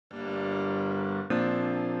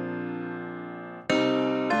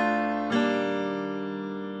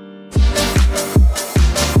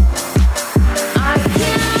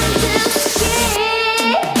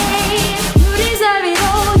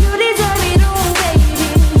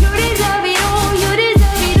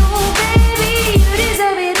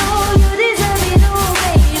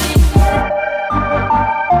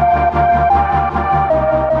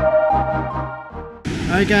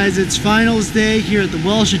guys, it's finals day here at the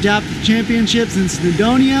Welsh Adaptive Championships in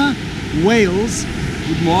Snowdonia, Wales.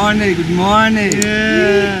 Good morning, good morning.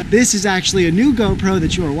 Yeah. This is actually a new GoPro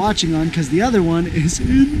that you are watching on because the other one is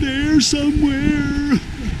in there somewhere.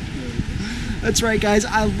 That's right, guys,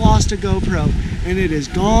 I lost a GoPro and it is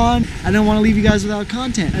gone. I don't want to leave you guys without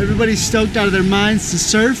content. Everybody's stoked out of their minds to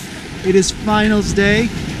surf. It is finals day.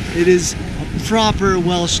 It is a proper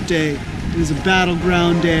Welsh day. It is a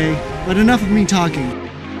battleground day. But enough of me talking.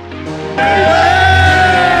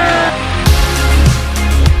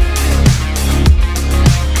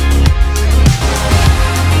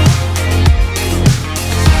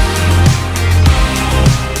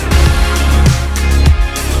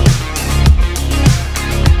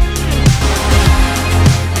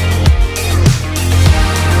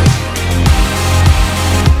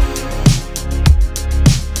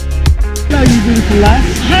 Hello, you beautiful lass.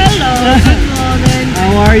 Hello, good morning.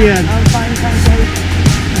 How are you? I'm fine, thank you.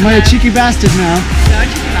 Am I a cheeky bastard now? No,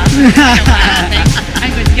 cheeky bastard. I'm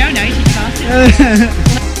good to go now, you cheeky bastard.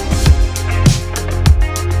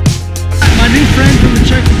 My new friend from the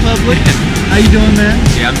Czech Republic. How you doing, man?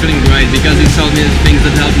 Yeah, I'm feeling great because you told me things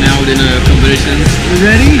that help me out in a competition. You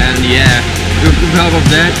ready? And yeah, with help of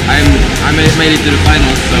that, I made it to the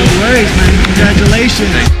finals. So No worries, man. Congratulations.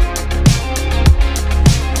 Thanks.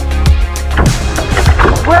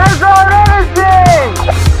 Where's our energy?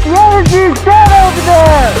 The energy's dead over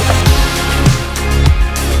there.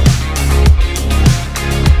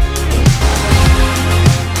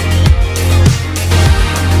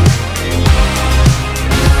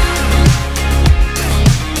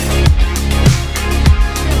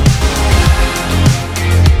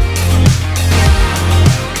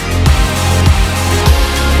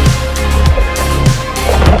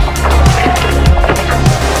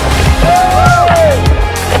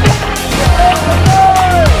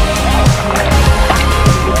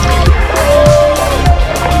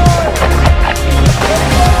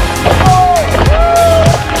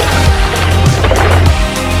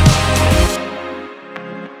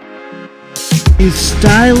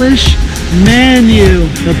 Stylish Manu,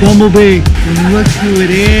 the Bumblebee. And look who it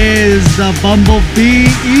is, the Bumblebee.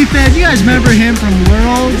 Ethan, you guys remember him from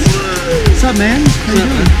Worlds? What's up, man? How you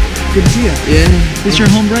doing? Good to see you. Yeah. It's your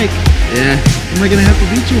home break. Yeah. Am I gonna have to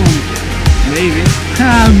beat you on it? Maybe.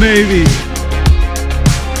 Ah, maybe.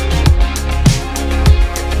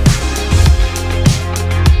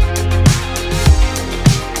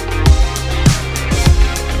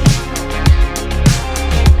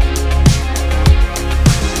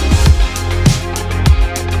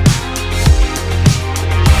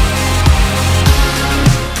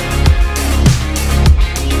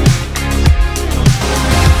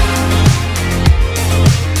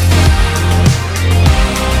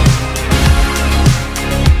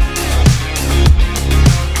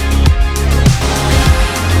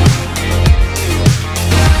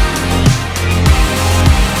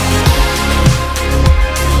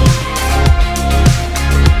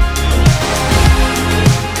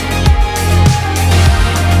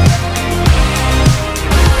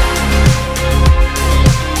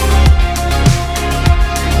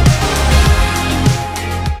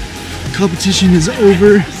 Competition is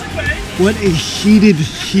over. What a heated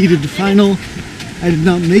final. I did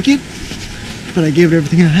not make it, but I gave it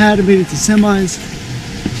everything I had. I made it to semis.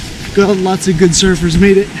 Got lots of good surfers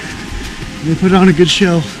made it. They put on a good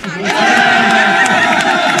show.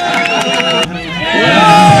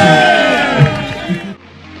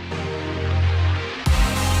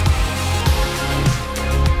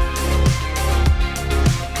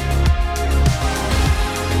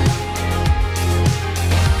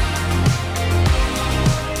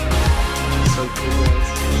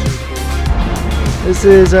 This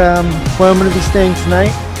is where I'm going to be staying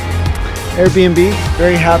tonight. Airbnb,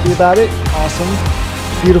 very happy about it.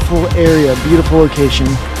 Awesome. Beautiful area, beautiful location.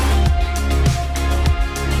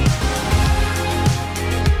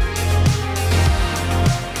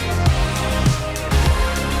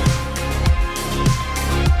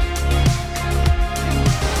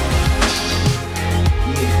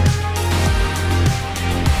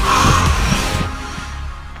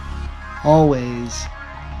 Always,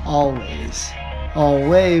 always,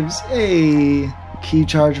 always a key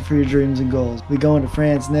charger for your dreams and goals. We going to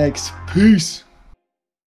France next. Peace.